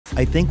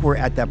I think we're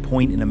at that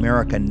point in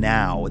America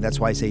now. That's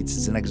why I say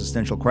it's an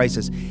existential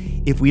crisis.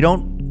 If we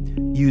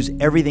don't use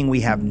everything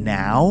we have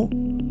now,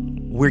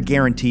 we're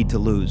guaranteed to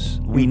lose.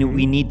 We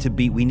need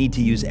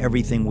to use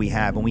everything we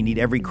have, and we need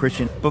every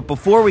Christian. But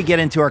before we get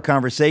into our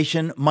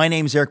conversation, my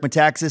name's Eric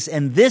Metaxas,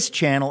 and this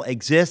channel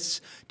exists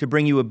to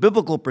bring you a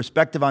biblical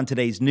perspective on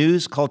today's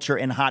news, culture,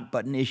 and hot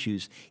button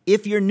issues.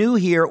 If you're new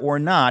here or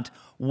not,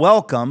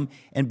 welcome,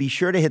 and be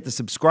sure to hit the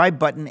subscribe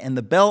button and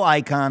the bell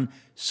icon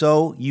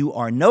so you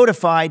are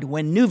notified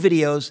when new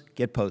videos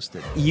get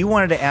posted. You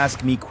wanted to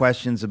ask me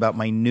questions about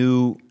my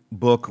new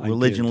book,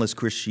 Religionless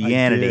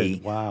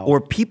Christianity. Wow.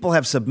 Or people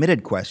have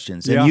submitted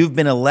questions, and you've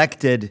been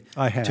elected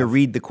to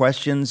read the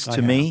questions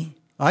to me.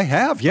 I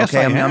have, yes,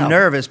 okay, I have. I'm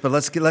nervous, but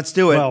let's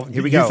do it. Well,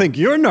 here we go. You think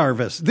you're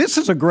nervous? This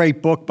is a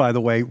great book, by the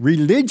way.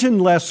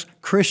 Religionless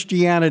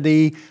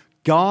Christianity,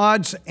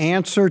 God's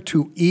Answer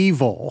to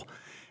Evil.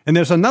 And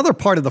there's another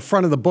part of the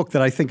front of the book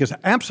that I think is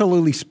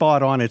absolutely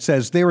spot on. It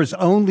says, there is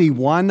only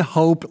one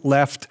hope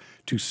left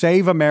to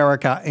save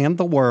America and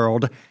the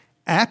world: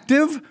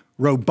 active,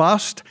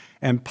 robust,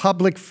 and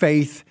public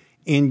faith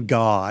in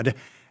God.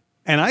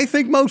 And I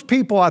think most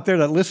people out there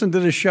that listen to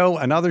this show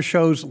and other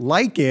shows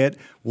like it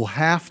will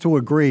have to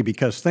agree,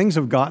 because things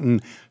have gotten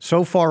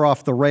so far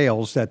off the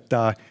rails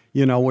that,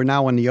 we're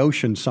now in the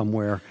ocean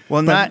somewhere.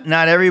 Well, not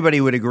everybody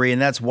would agree, and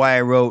that's why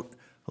I wrote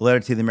a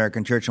letter to the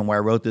American church and why I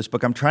wrote this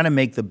book. I'm trying to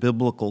make the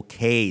biblical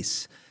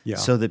case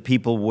so that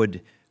people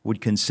would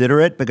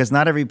consider it, because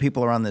not every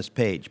people are on this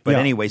page. But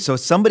anyway, so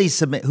somebody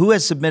who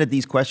has submitted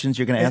these questions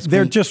you're going to ask me?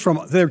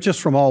 They're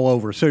just from all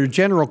over. So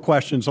general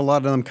questions, a lot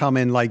of them come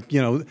in like,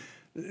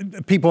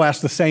 people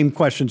ask the same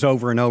questions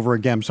over and over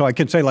again. So I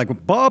can say,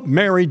 like, Bob,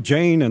 Mary,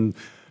 Jane, and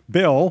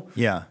Bill.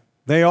 Yeah.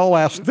 They all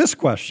ask this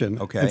question.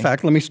 Okay. In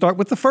fact, let me start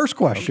with the first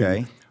question.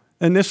 Okay.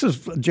 And this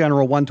is a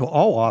general one to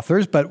all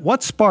authors, but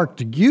what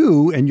sparked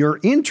you and your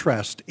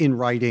interest in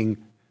writing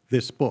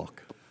this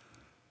book?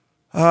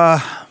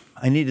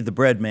 I needed the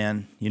bread,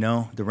 man.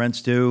 The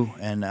rent's due,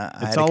 and I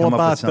had to come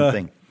up with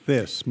something.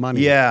 This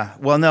money. Yeah.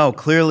 Well, no,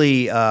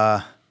 clearly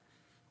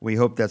we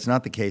hope that's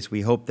not the case.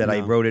 We hope that I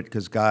wrote it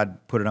because God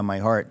put it on my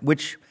heart,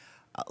 which,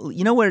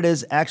 you know what it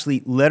is?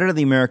 Actually, Letter to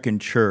the American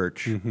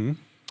Church,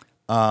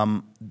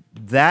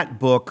 that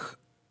book,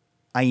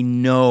 I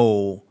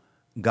know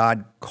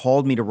God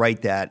called me to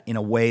write that in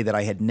a way that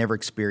I had never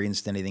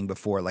experienced anything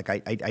before. Like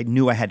I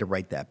knew I had to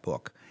write that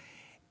book.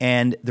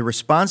 And the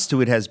response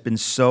to it has been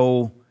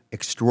so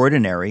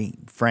extraordinary,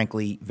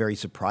 frankly, very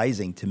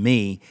surprising to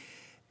me,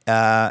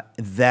 that,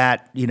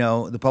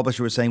 the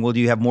publisher was saying, well, do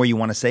you have more you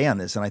want to say on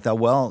this? And I thought,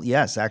 well,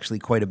 yes, actually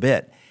quite a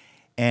bit.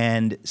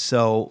 And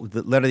so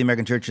the Letter to the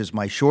American Church is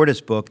my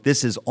shortest book.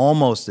 This is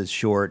almost as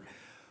short,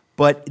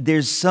 but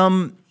there's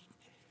some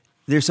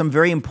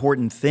very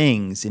important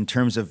things in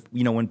terms of,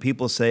 when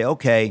people say,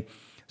 okay,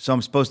 so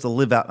I'm supposed to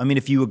live out,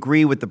 if you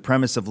agree with the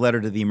premise of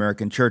Letter to the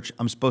American Church,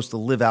 I'm supposed to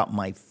live out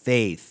my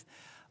faith.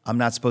 I'm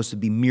not supposed to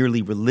be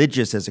merely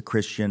religious as a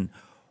Christian.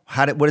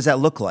 What does that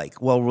look like?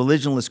 Well,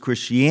 religionless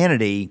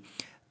Christianity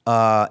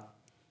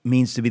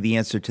means to be the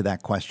answer to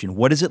that question.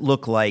 What does it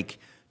look like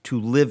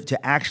to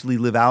actually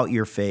live out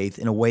your faith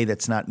in a way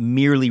that's not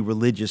merely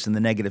religious in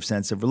the negative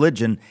sense of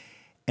religion?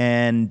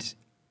 And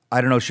I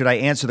don't know, should I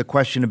answer the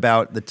question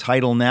about the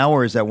title now,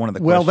 or is that one of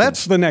the questions? Well,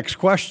 that's the next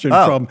question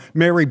from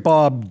Mary,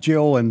 Bob,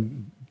 Jill,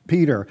 and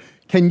Peter.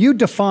 Can you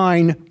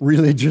define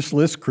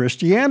religionless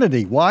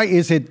Christianity? Why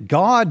is it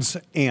God's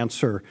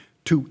answer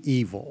to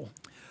evil?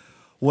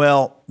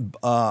 Well,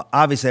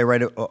 obviously I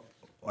write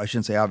I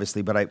shouldn't say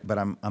obviously, but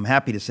I'm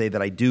happy to say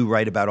that I do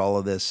write about all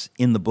of this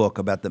in the book,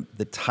 about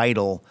the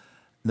title,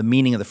 the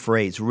meaning of the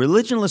phrase.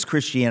 Religionless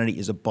Christianity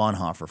is a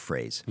Bonhoeffer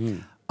phrase.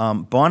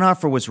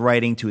 Bonhoeffer was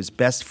writing to his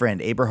best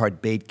friend,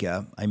 Eberhard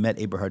Bethge. I met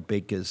Eberhard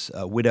Bethge's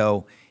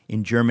widow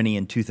in Germany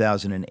in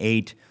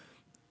 2008.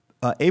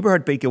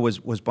 Eberhard Bethge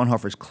was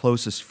Bonhoeffer's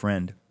closest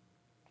friend,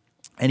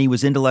 and he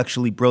was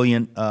intellectually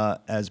brilliant,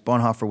 as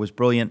Bonhoeffer was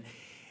brilliant.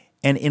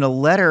 And in a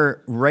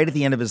letter right at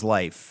the end of his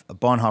life,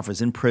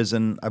 Bonhoeffer's in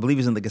prison. I believe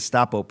he's in the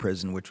Gestapo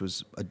prison, which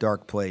was a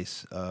dark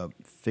place,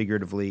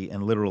 figuratively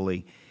and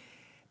literally.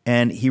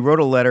 And he wrote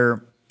a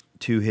letter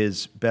to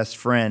his best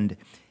friend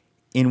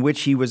in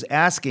which he was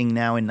asking,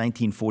 now in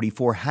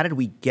 1944, how did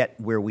we get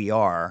where we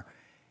are,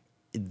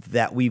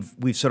 that we've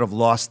sort of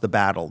lost the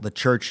battle? The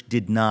church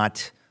did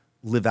not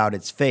live out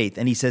its faith.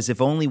 And he says,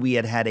 if only we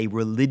had had a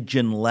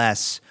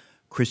religionless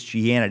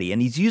Christianity.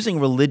 And he's using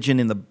religion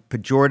in the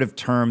pejorative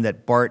term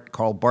that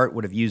Karl Barth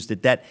would have used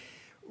it, that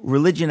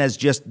religion as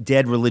just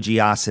dead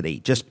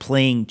religiosity, just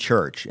playing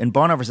church. And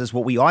Bonhoeffer says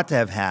what we ought to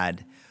have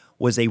had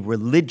was a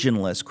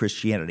religionless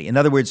Christianity. In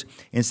other words,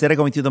 instead of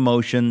going through the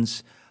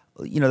motions,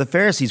 the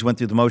Pharisees went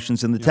through the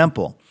motions in the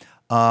temple.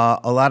 A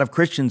lot of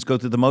Christians go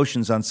through the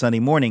motions on Sunday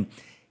morning.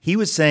 He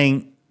was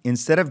saying,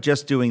 instead of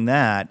just doing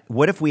that,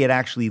 what if we had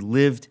actually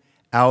lived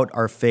out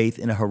our faith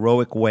in a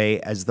heroic way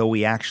as though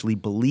we actually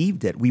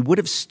believed it? We would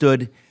have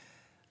stood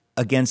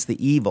against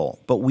the evil,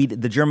 but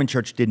the German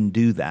church didn't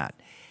do that.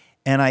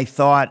 And I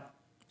thought,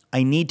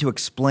 I need to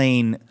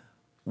explain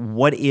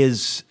what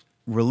is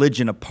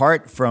religion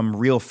apart from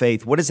real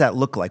faith, what does that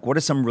look like? What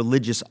are some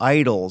religious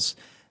idols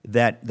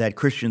that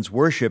Christians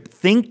worship,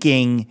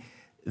 thinking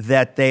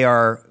that they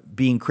are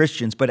being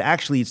Christians, but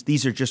actually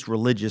these are just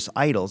religious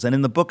idols? And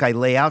in the book, I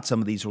lay out some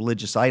of these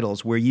religious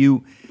idols where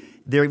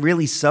they're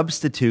really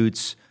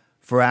substitutes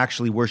for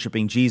actually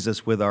worshiping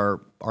Jesus with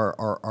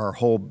our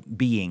whole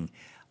being.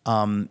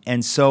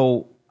 And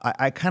so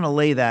I kind of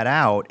lay that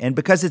out. And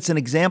because it's an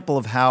example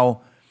of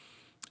how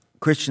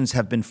Christians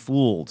have been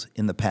fooled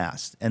in the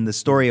past. And the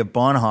story of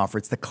Bonhoeffer,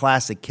 it's the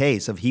classic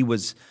case of he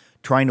was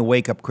trying to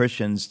wake up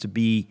Christians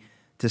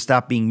to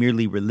stop being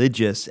merely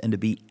religious and to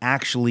be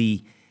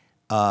actually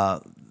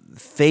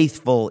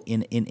faithful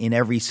in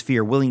every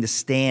sphere, willing to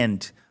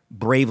stand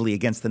bravely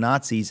against the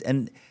Nazis.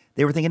 And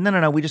they were thinking,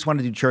 no, we just want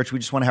to do church. We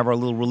just want to have our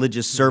little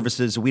religious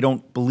services. We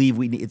don't believe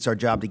it's our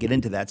job to get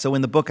into that. So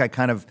in the book, I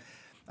try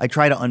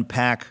to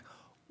unpack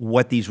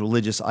what these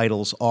religious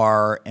idols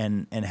are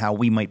and how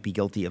we might be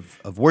guilty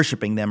of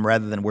worshiping them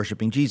rather than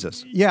worshiping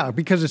Jesus. Yeah,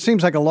 because it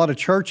seems like a lot of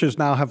churches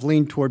now have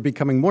leaned toward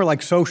becoming more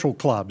like social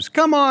clubs.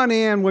 Come on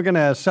in, we're going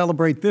to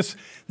celebrate this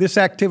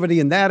activity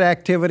and that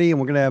activity, and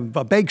we're going to have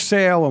a bake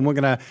sale, and we're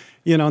going to,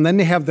 and then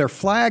they have their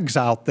flags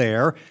out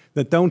there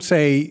that don't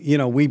say,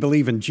 we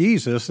believe in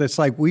Jesus. It's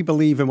like, we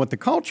believe in what the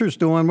culture's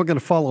doing, we're going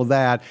to follow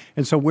that.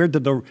 And so where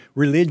did the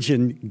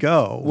religion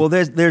go? Well,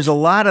 there's a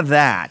lot of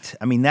that.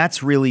 I mean,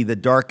 that's really the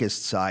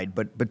darkest side.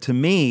 But to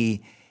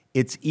me,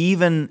 it's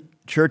even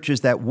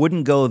churches that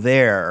wouldn't go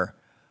there,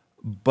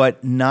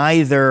 but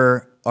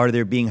neither are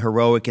they being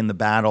heroic in the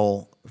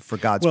battle for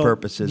God's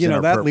purposes.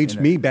 That leads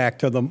me back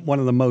to one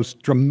of the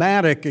most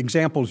dramatic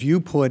examples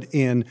you put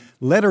in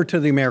Letter to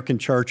the American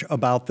Church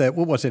about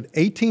that,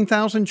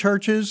 18,000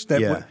 churches?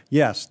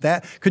 Yes.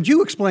 Could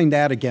you explain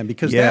that again?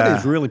 Because that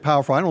is really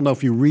powerful. I don't know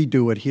if you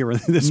redo it here in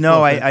this book.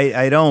 No,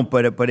 I don't,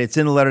 but it's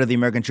in the Letter to the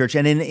American Church.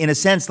 And in a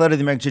sense, Letter to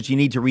the American Church, you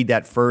need to read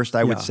that first,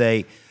 I would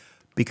say,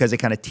 because it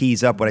kind of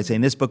tees up what I say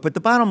in this book. But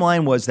the bottom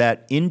line was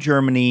that in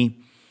Germany,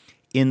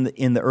 in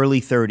the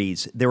early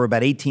 30s, there were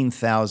about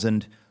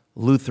 18,000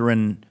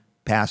 Lutheran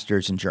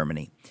pastors in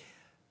Germany.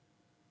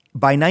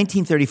 By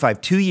 1935,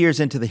 2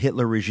 years into the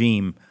Hitler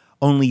regime,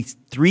 only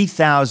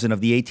 3,000 of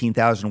the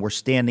 18,000 were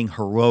standing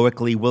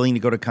heroically, willing to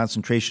go to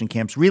concentration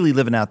camps, really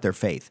living out their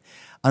faith.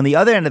 On the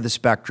other end of the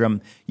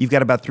spectrum, you've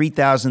got about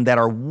 3,000 that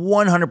are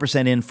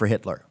 100% in for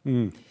Hitler.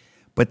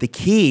 But the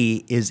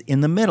key is in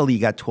the middle, you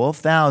got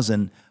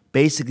 12,000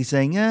 basically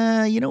saying,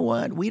 you know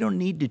what, we don't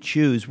need to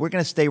choose. We're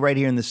going to stay right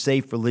here in the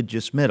safe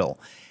religious middle.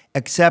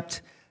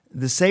 Except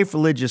the safe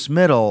religious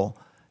middle,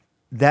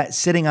 that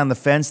sitting on the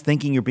fence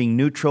thinking you're being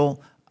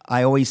neutral,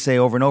 I always say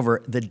over and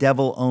over, the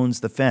devil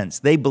owns the fence.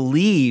 They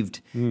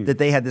believed that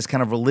they had this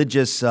kind of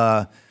religious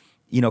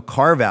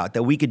carve-out,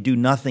 that we could do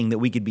nothing, that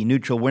we could be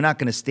neutral. We're not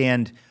going to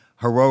stand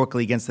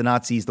heroically against the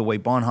Nazis the way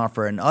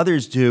Bonhoeffer and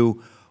others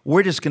do.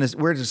 We're just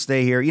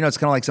stay here. It's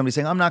kind of like somebody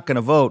saying, I'm not going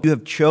to vote. You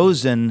have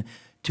chosen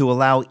to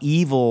allow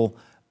evil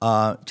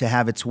to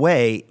have its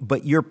way,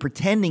 but you're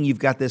pretending you've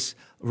got this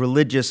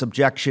religious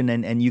objection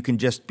and you can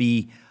just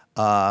be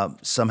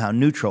somehow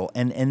neutral.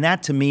 And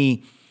that to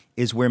me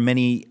is where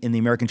many in the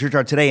American church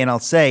are today. And I'll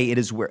say it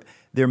is where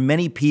there are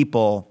many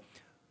people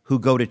who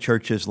go to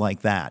churches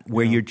like that,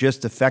 where you're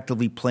just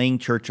effectively playing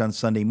church on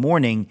Sunday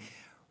morning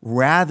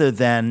rather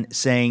than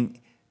saying,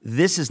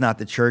 this is not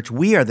the church,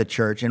 we are the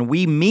church, and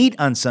we meet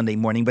on Sunday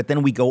morning, but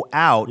then we go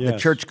out. The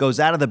church goes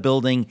out of the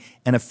building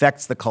and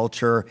affects the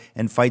culture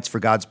and fights for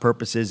God's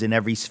purposes in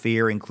every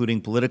sphere, including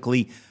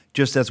politically,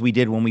 just as we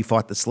did when we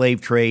fought the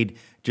slave trade,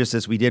 just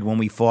as we did when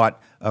we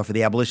fought for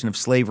the abolition of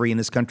slavery in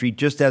this country,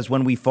 just as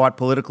when we fought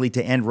politically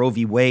to end Roe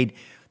v. Wade.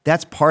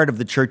 That's part of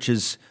the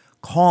church's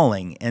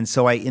calling. And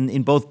so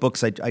in both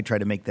books, I try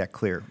to make that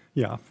clear.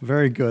 Yeah,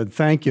 very good.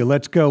 Thank you.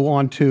 Let's go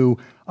on to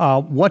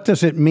what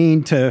does it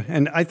mean to,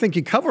 and I think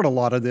you covered a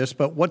lot of this,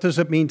 but what does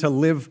it mean to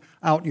live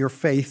out your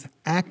faith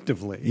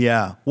actively?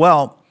 Yeah.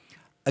 Well,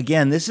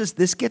 again,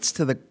 this gets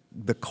to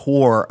the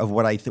core of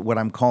what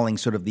I'm calling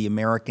sort of the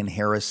American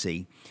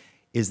heresy,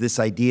 is this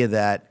idea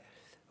that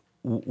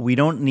we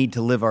don't need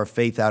to live our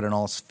faith out in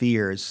all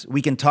spheres.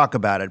 We can talk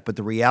about it, but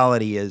the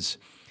reality is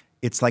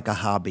it's like a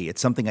hobby.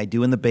 It's something I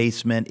do in the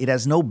basement. It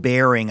has no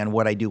bearing on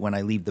what I do when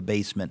I leave the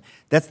basement.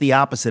 That's the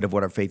opposite of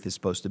what our faith is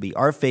supposed to be.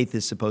 Our faith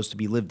is supposed to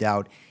be lived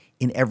out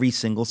in every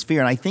single sphere.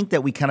 And I think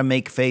that we kind of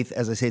make faith,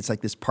 as I say, it's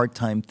like this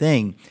part-time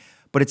thing,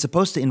 but it's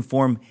supposed to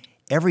inform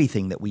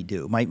everything that we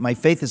do. My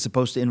faith is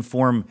supposed to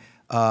inform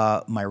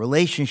my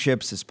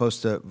relationships. It's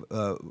supposed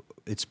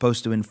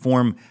to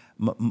inform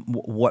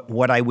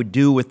what I would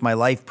do with my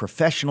life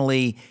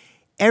professionally.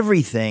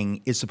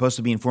 Everything is supposed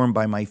to be informed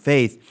by my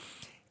faith.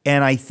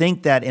 And I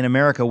think that in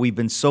America, we've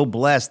been so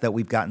blessed that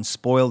we've gotten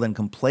spoiled and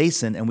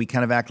complacent, and we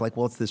kind of act like,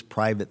 well, it's this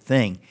private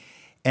thing.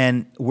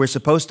 And we're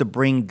supposed to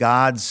bring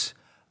God's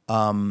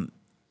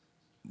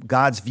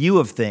view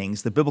of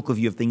things, the biblical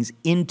view of things,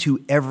 into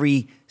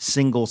every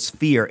single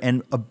sphere.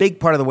 And a big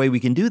part of the way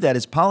we can do that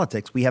is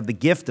politics. We have the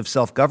gift of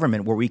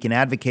self-government where we can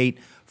advocate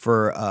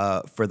for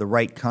the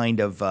right kind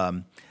of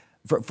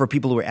for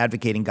people who are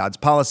advocating God's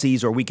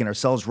policies, or we can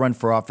ourselves run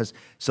for office.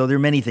 So there are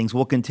many things.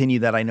 We'll continue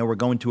that. I know we're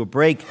going to a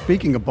break.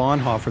 Speaking of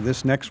Bonhoeffer,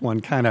 this next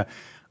one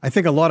I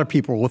think a lot of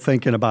people were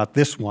thinking about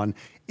this one.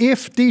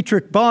 If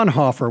Dietrich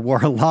Bonhoeffer were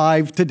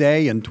alive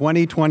today in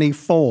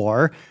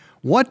 2024,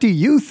 what do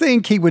you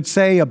think he would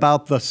say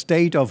about the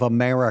state of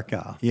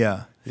America?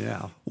 Yeah.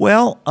 Yeah.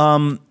 Well,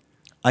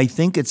 I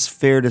think it's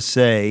fair to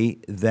say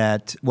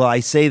that, well, I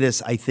say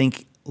this, I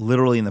think,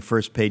 literally in the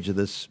first page of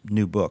this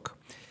new book,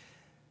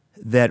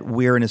 that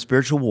we're in a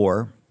spiritual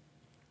war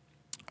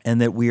and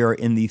that we are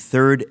in the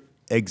third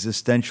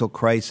existential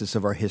crisis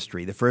of our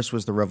history. The first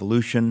was the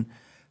Revolution,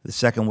 the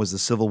second was the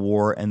Civil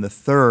War, and the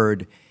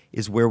third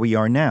is where we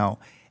are now.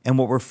 And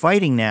what we're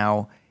fighting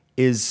now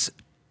is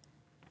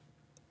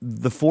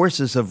the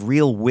forces of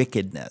real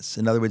wickedness.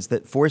 In other words,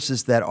 that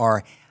forces that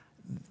are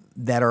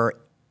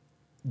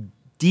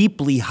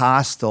deeply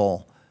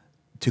hostile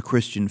to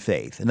Christian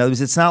faith. In other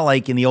words, it's not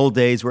like in the old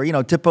days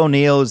where, Tip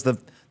O'Neill is the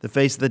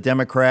face of the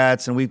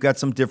Democrats and we've got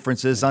some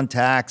differences on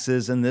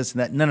taxes and this and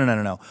that.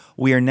 No.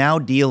 We are now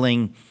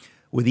dealing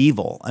with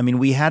evil. I mean,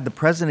 we had the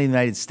President of the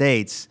United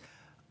States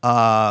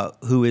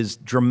who is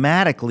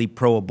dramatically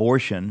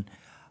pro-abortion,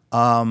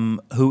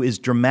 who is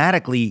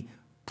dramatically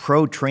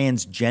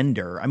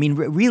pro-transgender. I mean,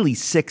 really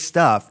sick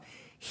stuff.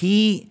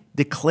 He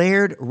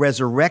declared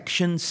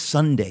Resurrection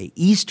Sunday,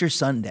 Easter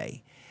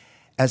Sunday,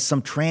 as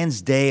some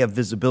trans day of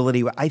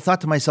visibility. I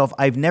thought to myself,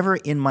 I've never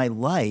in my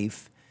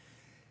life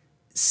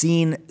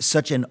seen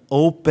such an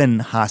open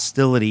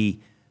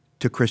hostility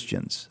to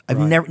Christians. I've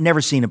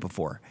never seen it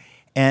before.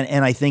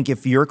 And I think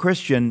if you're a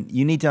Christian,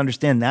 you need to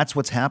understand that's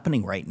what's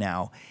happening right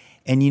now,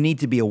 and you need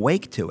to be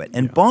awake to it.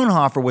 And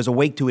Bonhoeffer was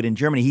awake to it in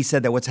Germany. He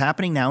said that what's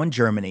happening now in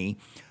Germany,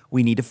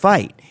 we need to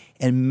fight.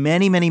 And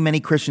many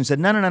Christians said,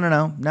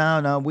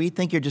 no, we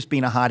think you're just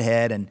being a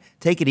hothead and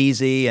take it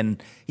easy.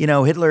 And,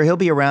 Hitler, he'll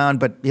be around,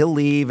 but he'll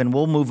leave and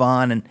we'll move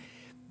on. And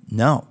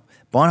no,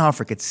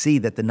 Bonhoeffer could see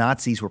that the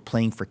Nazis were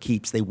playing for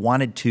keeps. They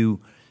wanted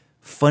to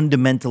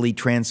fundamentally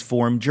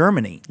transform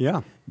Germany.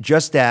 Yeah.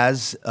 Just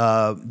as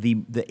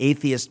the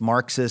atheist,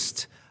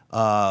 Marxist,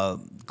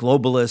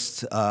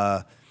 globalist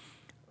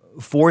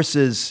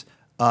forces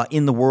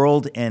in the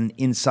world and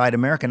inside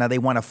America. Now, they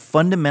want to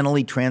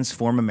fundamentally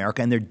transform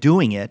America, and they're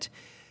doing it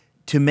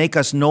to make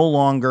us no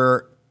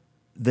longer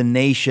the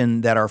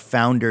nation that our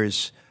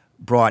founders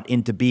brought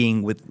into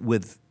being with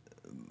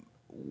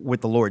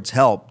the Lord's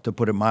help, to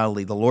put it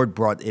mildly. The Lord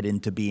brought it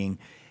into being.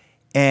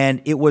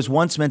 And it was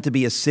once meant to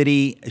be a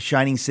city, a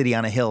shining city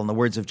on a hill, in the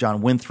words of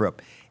John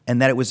Winthrop, and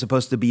that it was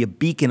supposed to be a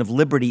beacon of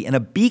liberty and a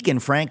beacon,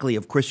 frankly,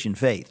 of Christian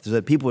faith, so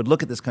that people would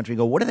look at this country and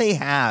go, what do they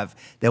have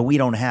that we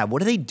don't have?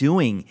 What are they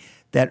doing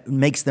that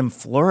makes them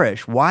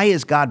flourish? Why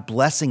is God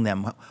blessing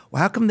them?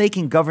 How come they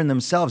can govern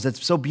themselves?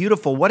 That's so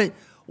beautiful. What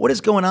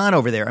is going on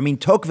over there? I mean,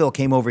 Tocqueville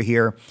came over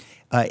here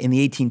in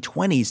the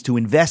 1820s to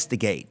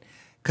investigate,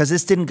 because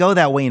this didn't go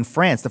that way in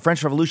France. The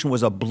French Revolution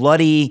was a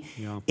bloody,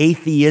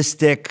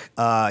 atheistic,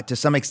 to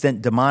some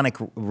extent demonic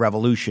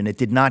revolution. It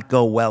did not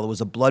go well. It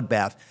was a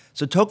bloodbath.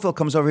 So Tocqueville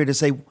comes over here to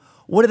say,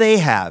 what do they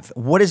have?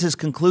 What is his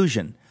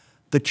conclusion?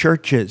 The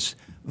churches,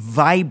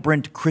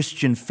 vibrant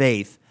Christian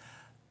faith.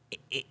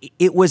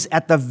 It was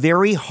at the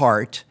very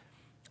heart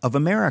of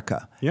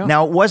America. Yeah.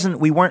 Now,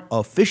 we weren't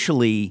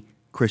officially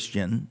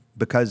Christian,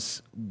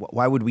 because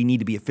why would we need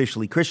to be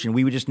officially Christian?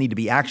 We would just need to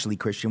be actually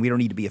Christian. We don't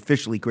need to be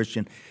officially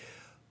Christian.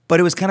 But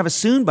it was kind of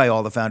assumed by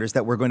all the founders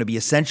that we're going to be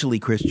essentially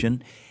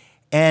Christian.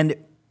 And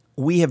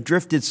we have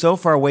drifted so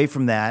far away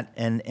from that,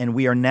 and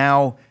we are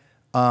now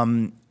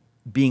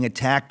being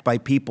attacked by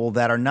people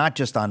that are not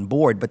just on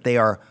board, but they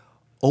are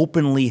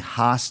openly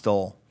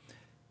hostile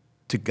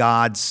to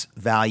God's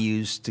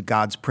values, to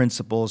God's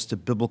principles, to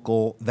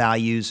biblical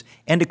values,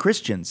 and to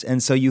Christians.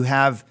 And so you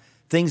have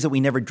things that we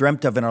never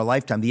dreamt of in our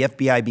lifetime. The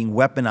FBI being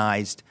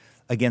weaponized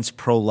against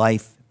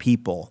pro-life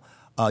people.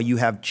 You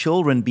have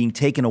children being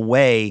taken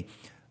away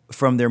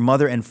from their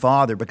mother and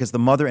father because the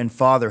mother and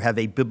father have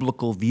a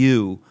biblical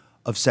view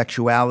of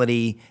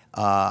sexuality,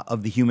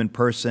 of the human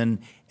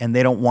person, and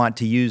they don't want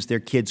to use their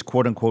kids'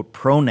 quote-unquote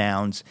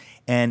pronouns.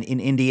 And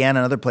in Indiana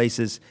and other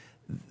places,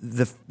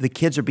 the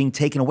kids are being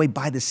taken away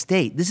by the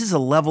state. This is a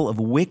level of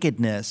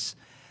wickedness,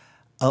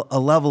 a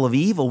level of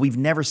evil we've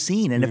never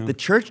seen. And if the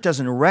church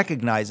doesn't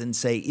recognize it and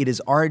say, it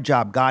is our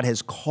job, God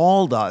has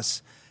called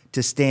us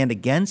to stand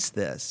against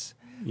this,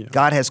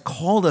 God has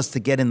called us to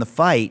get in the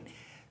fight,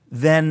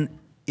 then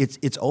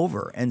it's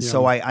over. And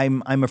so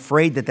I'm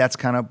afraid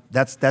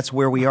that's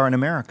where we are in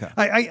America.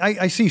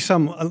 I see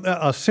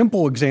a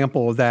simple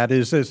example of that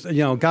is this,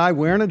 guy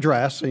wearing a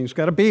dress, and he's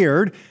got a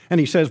beard,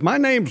 and he says, my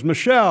name's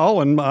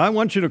Michelle, and I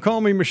want you to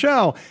call me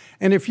Michelle.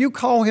 And if you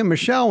call him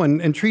Michelle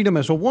and treat him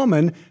as a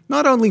woman,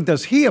 not only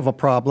does he have a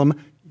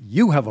problem,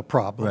 you have a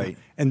problem. Right.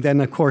 And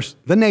then, of course,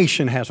 the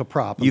nation has a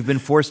problem. You've been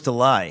forced to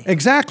lie.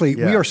 Exactly.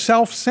 Yeah. We are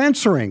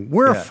self-censoring.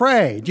 We're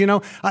afraid.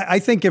 I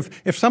think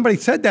if somebody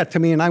said that to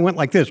me and I went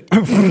like this,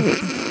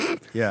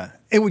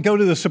 it would go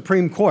to the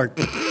Supreme Court.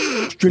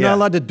 You're Yeah. not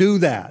allowed to do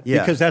that Yeah.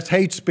 because that's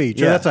hate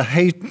speech. Or Yeah. that's a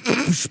hate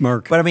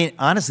smirk. But I mean,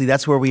 honestly,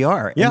 that's where we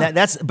are. Yeah.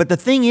 And but the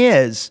thing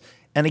is,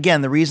 and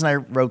again, the reason I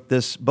wrote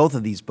both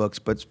of these books,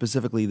 but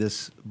specifically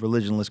this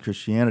Religionless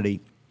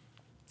Christianity,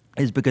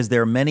 is because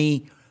there are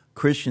many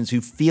Christians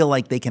who feel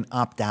like they can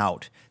opt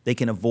out. They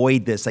can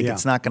avoid this. Like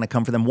it's not going to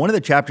come for them. One of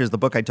the chapters of the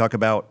book, I talk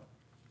about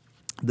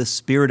the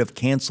spirit of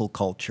cancel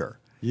culture.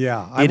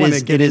 Yeah,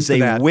 It is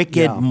a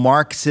wicked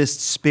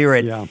Marxist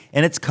spirit, Yeah.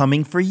 and it's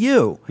coming for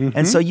you.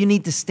 And so you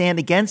need to stand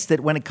against it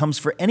when it comes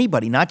for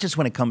anybody, not just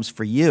when it comes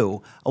for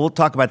you. We'll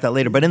talk about that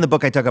later. But in the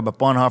book, I talk about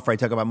Bonhoeffer. I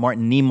talk about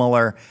Martin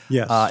Niemöller.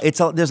 Yes.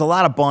 There's a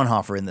lot of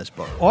Bonhoeffer in this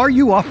book. Are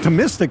you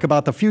optimistic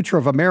about the future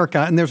of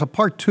America? And there's a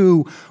part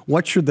 2,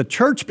 what should the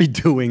church be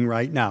doing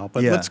right now?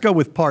 But let's go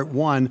with part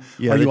 1.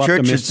 Yeah, Are the you church should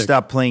optimistic?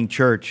 stop playing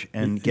church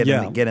and get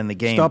in the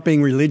game. Stop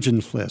being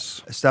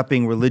religionless. Stop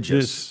being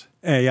religious.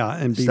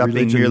 And be Stop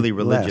being merely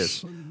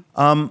religious.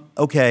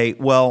 Okay,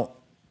 well,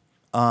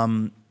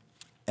 am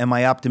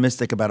I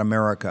optimistic about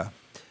America?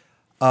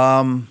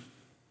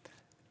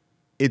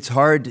 It's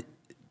hard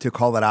to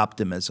call that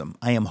optimism.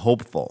 I am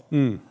hopeful.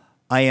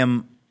 I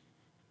am.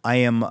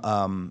 At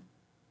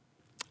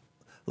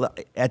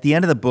the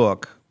end of the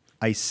book,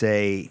 I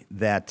say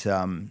that.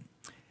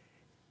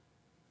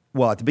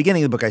 Well, at the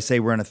beginning of the book, I say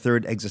we're in a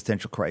third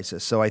existential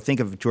crisis. So I think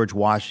of George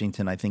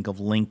Washington. I think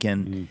of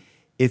Lincoln.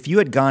 If you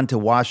had gone to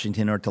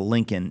Washington or to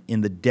Lincoln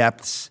in the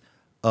depths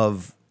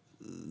of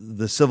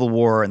the Civil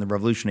War and the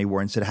Revolutionary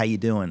War and said, "How you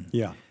doing?"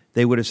 Yeah.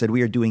 They would have said,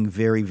 "We are doing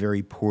very,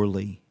 very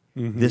poorly.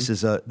 This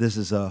is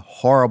a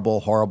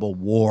horrible, horrible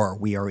war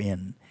we are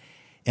in,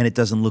 and it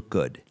doesn't look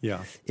good."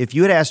 Yeah. If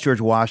you had asked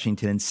George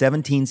Washington in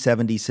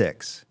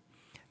 1776,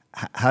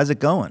 "How's it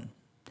going?"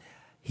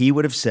 he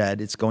would have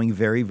said, "It's going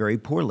very, very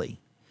poorly."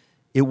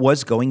 It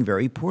was going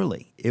very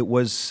poorly. They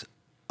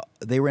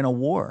were in a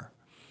war.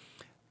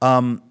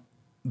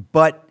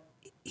 But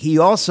he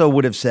also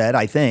would have said,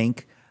 I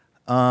think,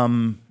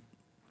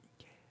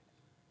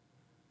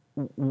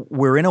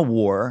 we're in a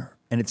war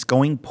and it's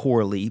going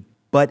poorly,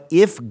 but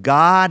if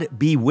God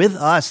be with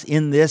us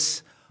in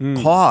this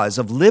cause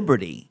of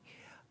liberty,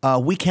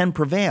 we can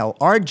prevail.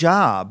 Our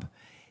job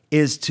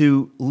is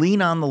to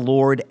lean on the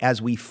Lord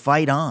as we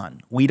fight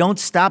on. We don't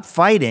stop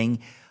fighting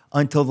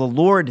until the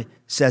Lord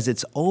says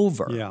it's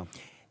over. Yeah.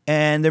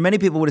 And there are many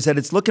people who would have said,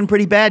 "It's looking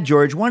pretty bad,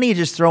 George. Why don't you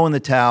just throw in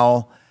the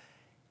towel?"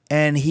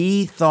 And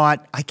he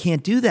thought, "I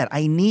can't do that.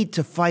 I need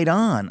to fight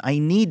on.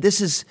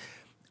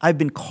 I've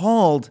been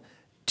called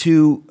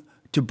to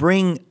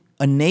bring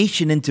a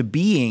nation into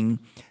being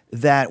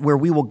where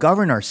we will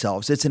govern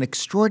ourselves." It's an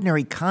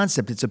extraordinary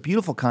concept. It's a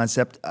beautiful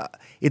concept.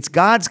 It's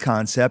God's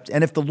concept.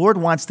 And if the Lord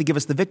wants to give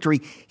us the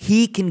victory,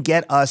 He can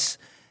give us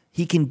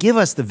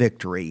the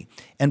victory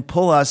and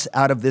pull us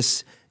out of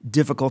this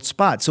difficult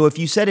spot. So if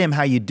you said to him,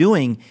 "How you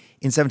doing?"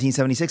 in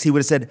 1776, he would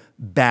have said,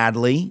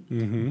 "Badly,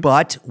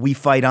 but we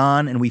fight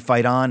on and we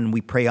fight on and we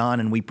pray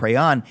on and we pray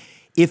on."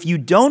 If you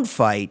don't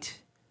fight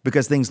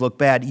because things look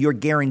bad, you're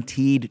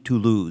guaranteed to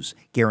lose,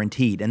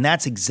 guaranteed. And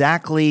that's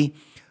exactly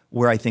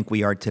where I think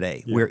we are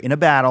today. Yeah. We're in a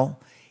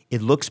battle.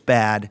 It looks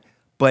bad,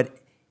 but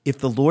if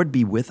the Lord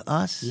be with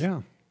us,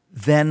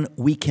 then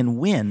we can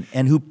win.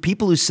 And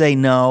people who say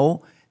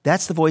no,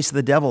 that's the voice of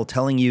the devil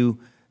telling you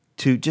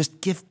to just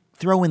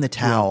throw in the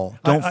towel.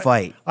 Don't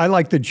fight. I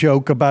like the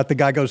joke about the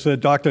guy goes to the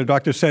doctor. The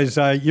doctor says,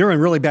 "You're in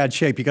really bad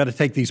shape. You got to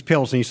take these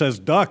pills." And he says,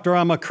 "Doctor,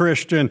 I'm a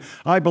Christian.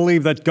 I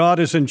believe that God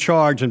is in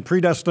charge and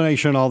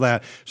predestination and all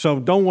that. So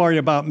don't worry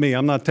about me.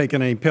 I'm not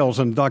taking any pills."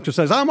 And the doctor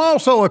says, "I'm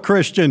also a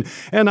Christian,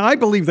 and I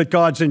believe that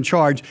God's in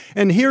charge.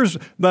 And here's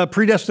the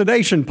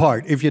predestination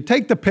part. If you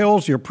take the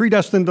pills, you're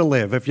predestined to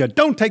live. If you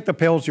don't take the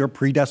pills, you're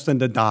predestined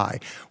to die."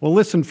 Well,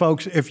 listen,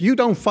 folks, if you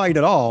don't fight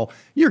at all,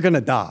 you're going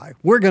to die.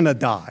 We're going to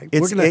die.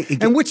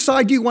 And which side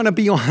do you want to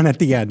be on at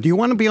the end? Do you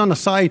want to be on the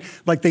side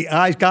like the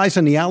guys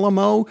in the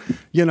Alamo,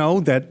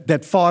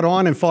 that fought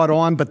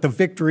on, but the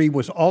victory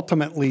was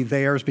ultimately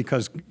theirs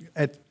because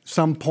at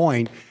some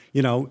point,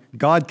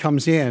 God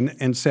comes in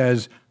and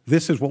says,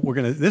 "This is what we're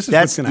going to, this is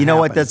what's going to happen." You know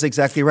what? That's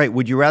exactly right.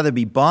 Would you rather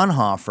be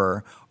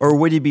Bonhoeffer, or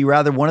would you be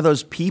rather one of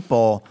those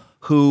people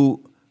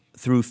who,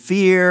 through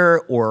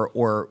fear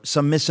or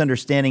some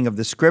misunderstanding of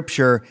the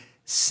Scripture,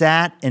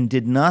 sat and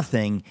did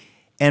nothing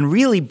and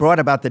really brought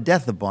about the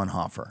death of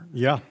Bonhoeffer?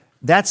 Yeah.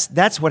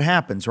 That's what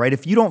happens, right?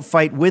 If you don't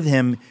fight with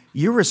him,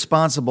 you're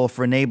responsible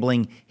for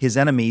enabling his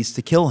enemies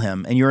to kill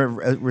him, and you're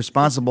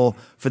responsible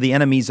for the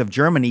enemies of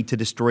Germany to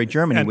destroy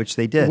Germany, which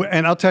they did.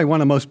 And I'll tell you,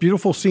 one of the most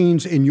beautiful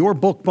scenes in your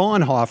book,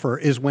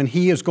 Bonhoeffer, is when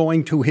he is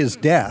going to his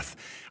death.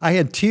 I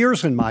had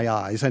tears in my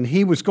eyes, and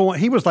he was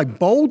like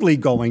boldly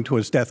going to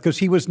his death because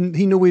he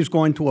knew he was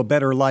going to a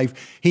better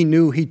life. He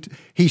knew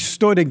he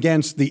stood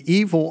against the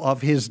evil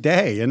of his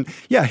day. And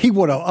yeah, he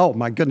would have, oh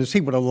my goodness, he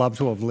would have loved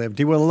to have lived.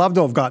 He would have loved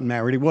to have gotten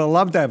married. He would have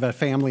loved to have a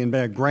family and be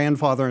a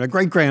grandfather and a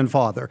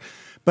great-grandfather.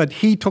 But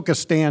he took a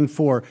stand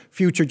for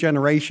future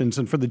generations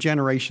and for the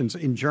generations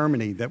in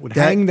Germany that would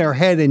hang their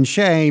head in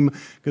shame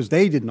because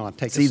they did not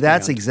take a stand. See,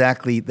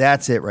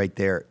 that's it right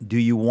there. Do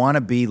you want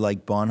to be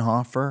like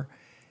Bonhoeffer?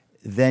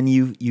 then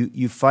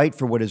you fight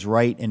for what is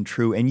right and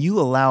true, and you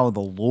allow the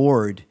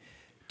Lord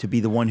to be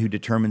the one who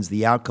determines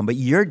the outcome. But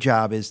your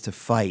job is to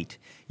fight.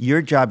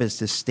 Your job is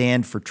to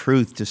stand for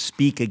truth, to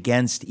speak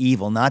against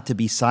evil, not to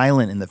be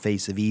silent in the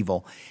face of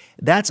evil.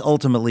 That's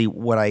ultimately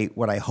what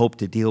I hope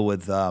to deal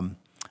with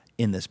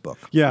in this book.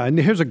 Yeah, and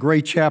here's a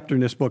great chapter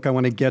in this book I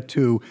want to get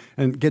to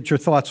and get your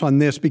thoughts on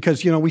this,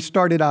 because, we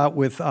started out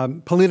with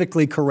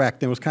politically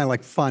correct, and it was kind of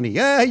like funny.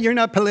 You're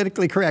not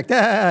politically correct.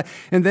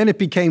 And then it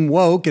became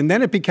woke, and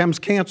then it becomes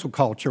cancel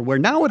culture, where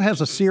now it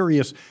has a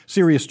serious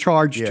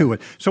charge to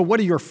it. So what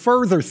are your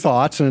further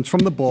thoughts, and it's from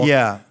the book.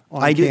 Yeah.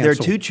 I do. Cancel. There are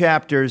 2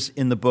 chapters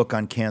in the book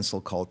on cancel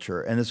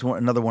culture, and this is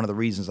another one of the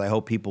reasons I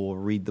hope people will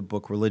read the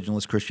book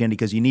Religionless Christianity,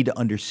 because you need to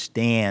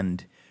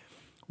understand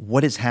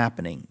what is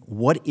happening.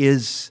 What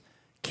is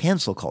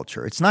cancel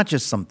culture? It's not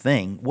just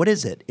something. What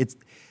is it?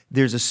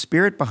 There's a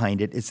spirit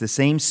behind it. It's the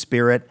same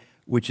spirit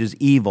which is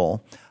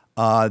evil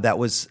that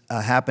was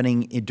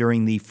happening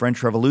during the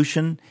French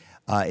Revolution.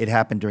 It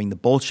happened during the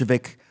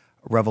Bolshevik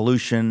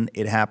Revolution.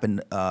 It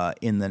happened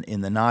in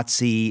the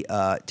Nazi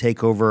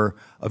takeover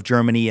of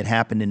Germany. It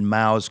happened in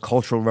Mao's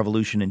Cultural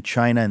Revolution in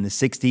China in the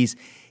 60s.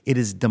 It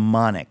is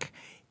demonic,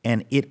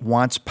 and it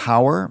wants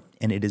power,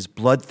 and it is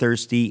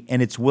bloodthirsty,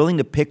 and it's willing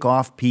to pick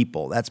off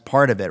people. That's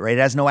part of it, right?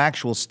 It has no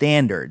actual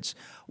standards.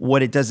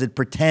 What it does, it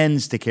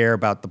pretends to care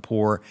about the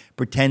poor,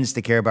 pretends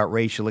to care about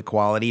racial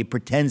equality,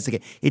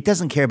 it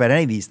doesn't care about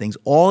any of these things.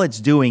 All it's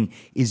doing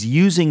is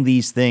using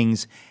these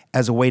things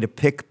as a way to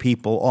pick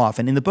people off.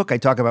 And in the book, I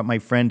talk about my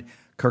friend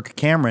Kirk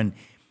Cameron.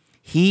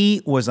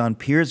 He was on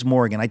Piers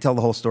Morgan. I tell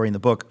the whole story in the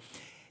book.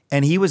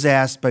 And he was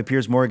asked by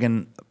Piers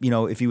Morgan,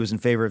 if he was in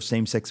favor of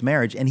same-sex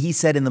marriage. And he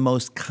said in the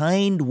most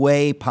kind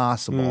way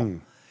possible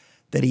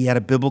that he had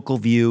a biblical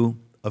view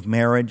of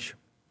marriage.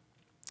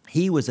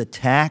 He was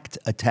attacked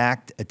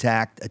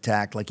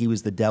like he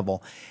was the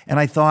devil. And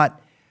I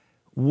thought,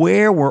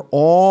 where were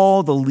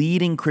all the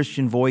leading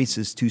Christian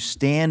voices to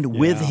stand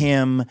with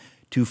him,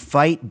 to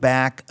fight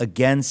back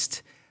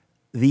against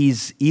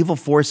these evil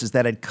forces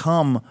that had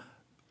come?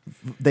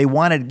 They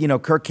wanted,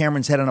 Kirk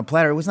Cameron's head on a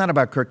platter. It was not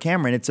about Kirk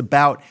Cameron. It's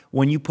about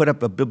when you put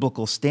up a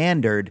biblical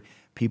standard,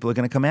 people are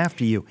going to come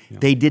after you. Yeah.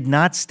 They did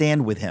not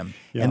stand with him.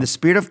 Yeah. And the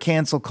spirit of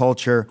cancel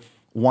culture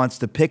wants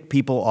to pick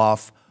people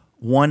off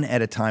one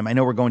at a time. I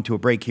know we're going to a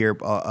break here,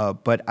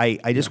 but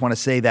I just want to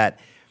say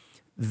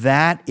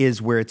that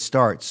is where it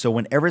starts. So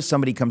whenever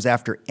somebody comes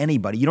after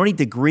anybody, you don't need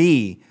to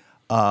agree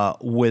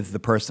with the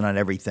person on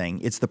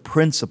everything. It's the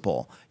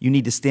principle. You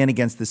need to stand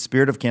against the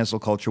spirit of cancel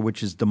culture,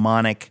 which is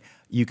demonic.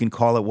 You can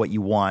call it what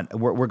you want.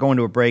 We're going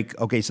to a break.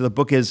 Okay, so the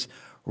book is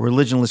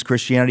Religionless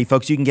Christianity.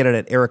 Folks, you can get it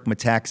at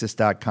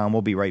ericmetaxas.com.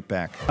 We'll be right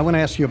back. I want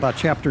to ask you about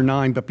chapter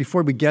 9, but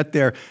before we get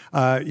there,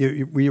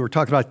 we were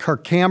talking about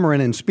Kirk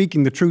Cameron and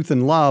speaking the truth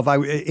in love.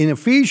 In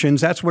Ephesians,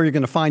 that's where you're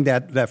going to find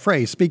that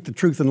phrase, speak the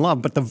truth in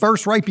love. But the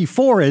verse right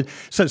before it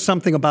says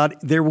something about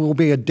there will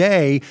be a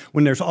day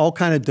when there's all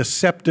kind of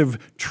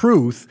deceptive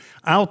truth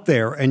out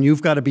there, and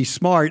you've got to be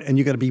smart and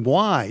you've got to be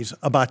wise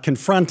about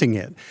confronting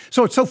it.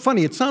 So it's so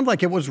funny. It sounds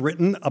like it was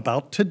written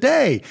about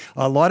today.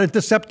 A lot of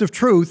deceptive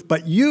truth,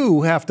 but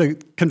you have to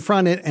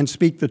confront it and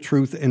speak the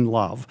truth in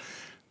love.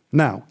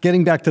 Now,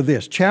 getting back to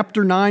this,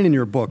 chapter 9 in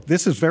your book,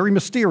 this is very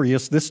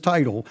mysterious, this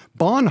title,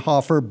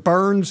 Bonhoeffer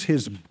burns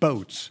his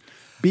boats.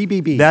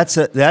 BBB.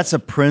 That's a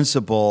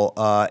principle.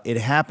 It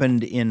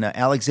happened in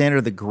Alexander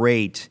the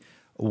Great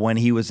when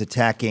he was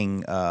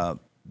attacking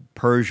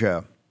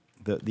Persia,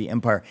 the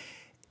empire.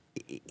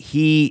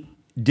 He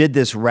did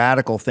this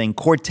radical thing.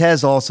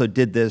 Cortez also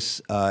did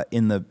this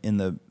in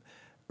the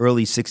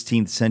early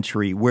 16th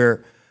century,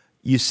 where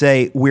you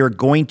say we're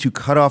going to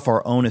cut off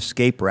our own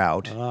escape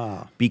route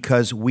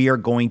because we are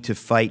going to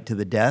fight to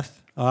the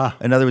death.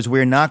 In other words,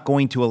 we're not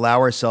going to allow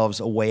ourselves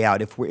a way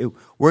out. If we're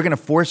going to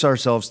force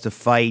ourselves to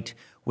fight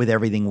with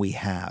everything we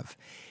have.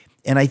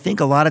 And I think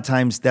a lot of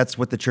times that's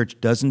what the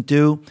church doesn't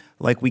do.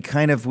 Like we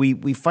fight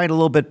a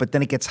little bit, but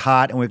then it gets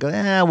hot and we go,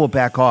 we'll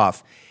back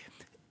off.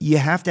 You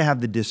have to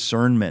have the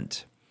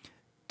discernment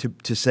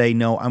to say,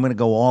 no, I'm going to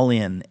go all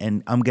in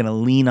and I'm going to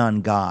lean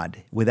on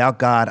God. Without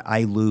God,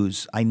 I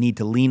lose. I need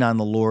to lean on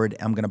the Lord.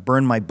 I'm going to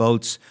burn my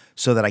boats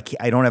so that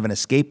I don't have an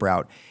escape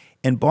route.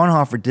 And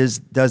Bonhoeffer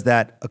does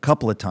that a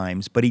couple of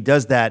times, but he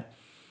does that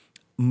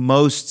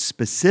most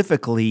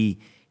specifically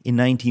in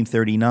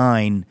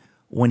 1939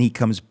 when he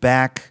comes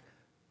back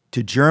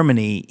to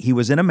Germany. He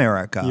was in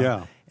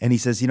America, and he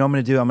says, I'm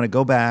going to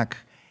go back,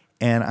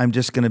 and I'm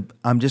just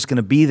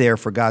gonna be there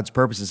for God's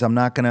purposes.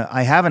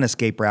 I have an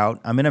escape route.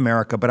 I'm in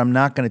America, but I'm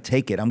not gonna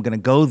take it. I'm gonna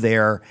go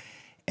there,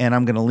 and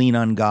I'm gonna lean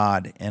on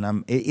God.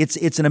 And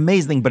it's an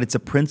amazing thing, but it's a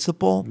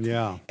principle.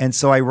 Yeah. And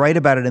so I write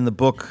about it in the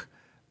book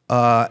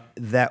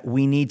that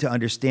we need to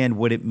understand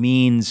what it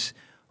means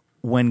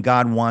when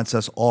God wants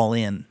us all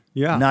in.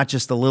 Yeah. Not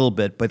just a little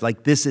bit, but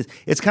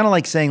it's kind of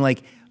like saying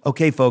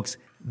okay, folks,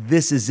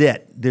 this is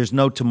it. There's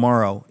no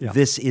tomorrow. Yeah.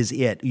 This is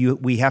it.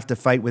 We have to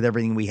fight with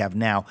everything we have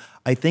now.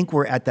 I think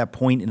we're at that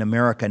point in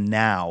America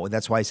now.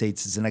 That's why I say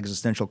it's an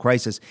existential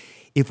crisis.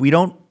 If we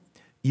don't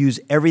use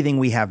everything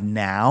we have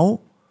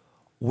now,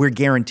 we're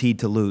guaranteed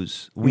to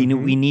lose. We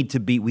need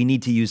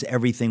to use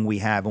everything we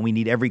have, and we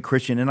need every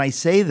Christian. And I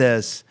say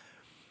this,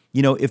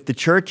 you know, if the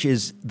church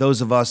is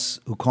those of us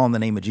who call on the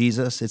name of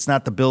Jesus, it's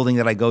not the building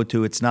that I go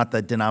to, it's not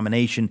the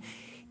denomination,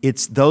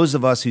 it's those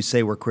of us who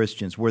say we're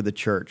Christians, we're the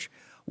church.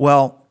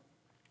 Well,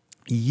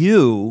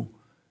 you,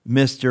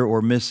 Mr.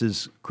 or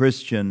Mrs.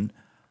 Christian,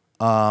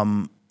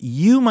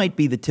 you might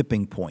be the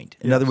tipping point.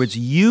 In other words,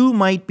 you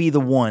might be the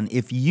one.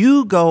 If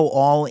you go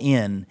all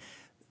in,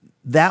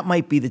 that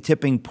might be the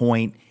tipping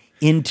point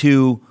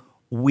into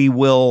we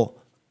will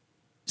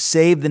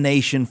save the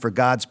nation for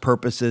God's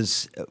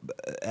purposes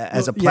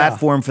as a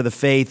platform for the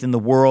faith in the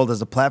world,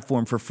 as a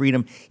platform for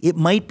freedom. It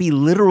might be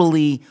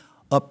literally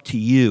up to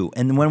you.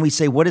 And when we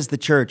say, what is the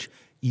church?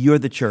 You're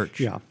the church.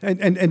 Yeah,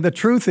 and the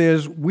truth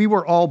is, we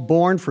were all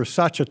born for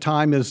such a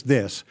time as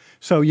this.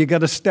 So you got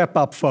to step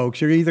up,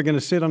 folks. You're either going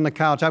to sit on the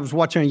couch. I was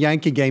watching a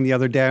Yankee game the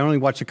other day. I only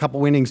watched a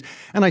couple innings.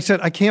 And I said,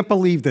 I can't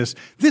believe this.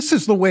 This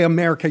is the way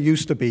America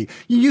used to be.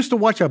 You used to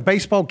watch a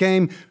baseball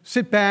game,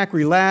 sit back,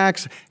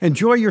 relax,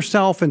 enjoy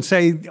yourself, and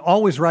say,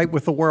 all is right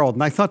with the world.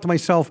 And I thought to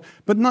myself,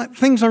 but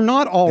things are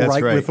not all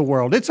right with the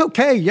world. It's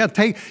okay. Yeah,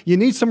 you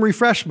need some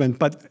refreshment,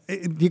 but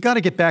you got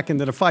to get back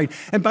into the fight.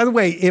 And by the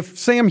way, if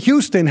Sam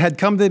Houston had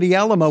come to the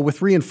Alamo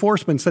with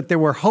reinforcements that they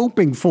were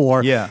hoping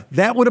for,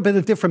 that would have been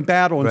a different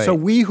battle. And so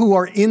we who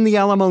are in the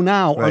Alamo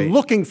now are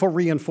looking for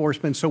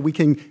reinforcements so we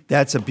can...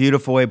 That's a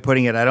beautiful way of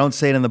putting it. I don't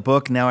say it in the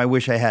book. Now I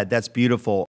wish I had. That's beautiful.